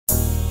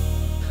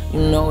You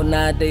know,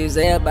 nowadays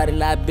everybody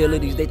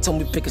liabilities. They told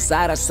me pick a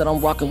side, I said I'm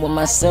rocking with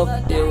myself.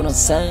 You deal what I'm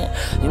saying?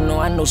 You know,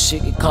 I know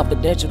shit get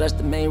confidential. That's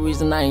the main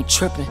reason I ain't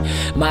tripping.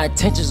 My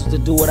intentions was to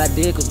do what I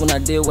did, cause when I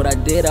did what I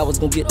did, I was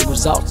gonna get the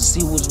results to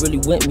see who was really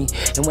with me.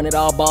 And when it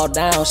all balled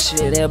down,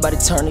 shit, everybody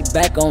turned their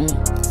back on me.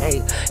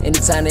 Hey,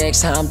 anytime they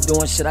ask how I'm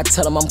doing shit, I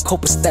tell them I'm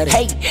copacetic.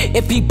 Hey,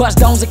 if he bust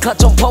downs and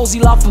clutch on pose, he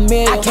lost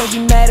familiar. I can't be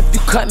mad if you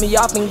cut me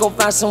off and go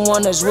find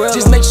someone that's real.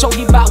 Just make sure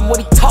he bout what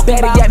he talking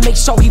about. Better yet, make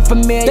sure he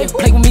familiar. They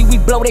play with me, we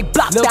blow they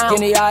block down.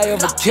 Look in the eye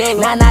of a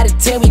killer. 9 out of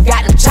 10, we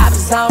got them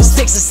choppers on.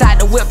 6 inside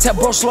the whip, tell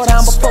bro slow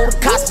down before the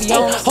cops be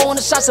on. Holding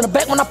the shots in the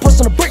back when I push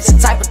on the bricks, the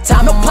type of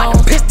time. No plot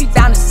to piss deep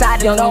down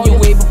inside. Young on your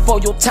way before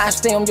your time,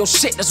 stay on your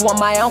shit. That's what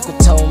my uncle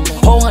told me.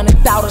 Whole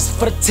 $100,000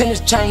 for the tennis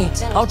chain.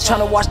 I'm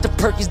tryna wash the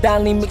perkies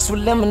down, lean mixed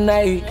with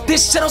lemonade.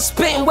 This shit I'm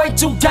spitting way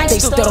too gangsta. They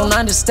still don't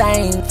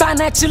understand.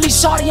 Financially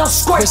shorty, I'm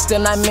squirt,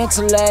 still not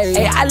mentally.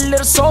 Hey, I a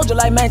little soldier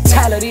like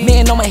mentality.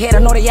 Men on my head, I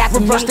know they act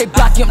reverse. They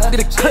block him through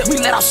the clip. We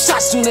let off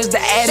shots soon as the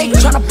ad. They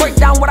tryna break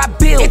down what I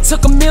build. It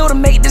took a meal to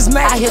make this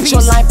masterpiece. I hit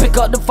your line, pick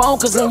up the phone,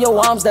 cause in your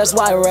arms, that's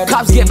why I read it.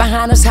 Cops get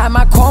behind us, hide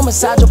my chrome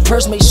inside your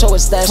purse, make sure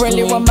it's stashed.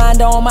 Friendly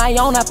reminder on my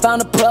own, I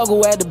found a plug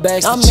who had the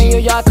back. I'm here,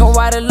 y'all come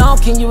right along.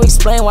 Can you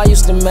explain why you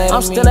still mad?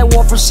 I'm still at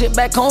war for shit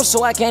back home,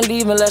 so I can't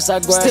leave unless I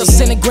grab. Still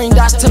sending green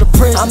dots to the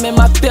prison. I'm in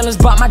my feelings,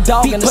 brought my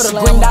dog in the put a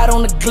green dot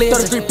on the glizz.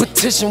 33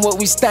 petition, what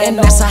we stand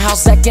on. That's a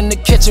house back in the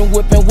kitchen,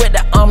 whipping with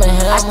the arm and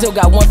hand. I still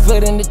got one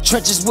foot in the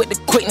trenches with the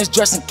quickness,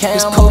 dressing cam.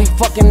 It's Cody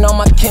fucking on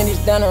my candies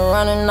down and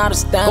running out of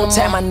stamina. Go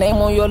tag my name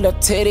on your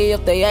left titty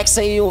if they ask,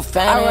 say you a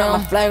fan. I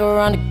run my flag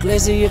around the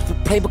glizzy if you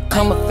play,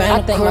 become a fan.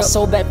 I think my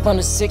soul back from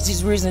the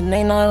 60s, reason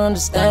they not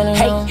understanding.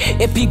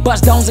 Hey, if he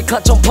bust downs and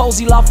clutch on pose,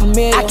 he lost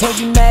familiar. I can't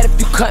be mad if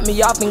you cut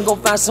me off and go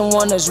find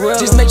someone that's real.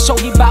 Just make sure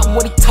he bout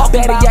what he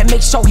talking about. Better yet,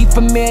 make sure he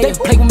familiar. They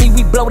play with me,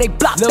 we blow they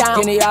block down.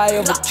 Look in the eye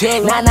of a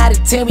killer. 9 out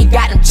of 10, we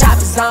got them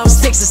choppers on.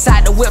 6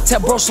 inside the whip, tell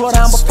bro slow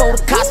down before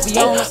the cops be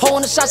on.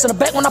 Holding the shots in the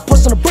back when I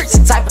push on the bricks,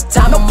 the type of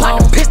time. No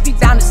plot to piss deep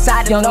down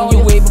inside. Young on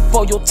your way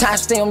before your time,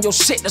 stay on your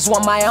shit. That's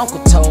what my uncle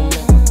told me.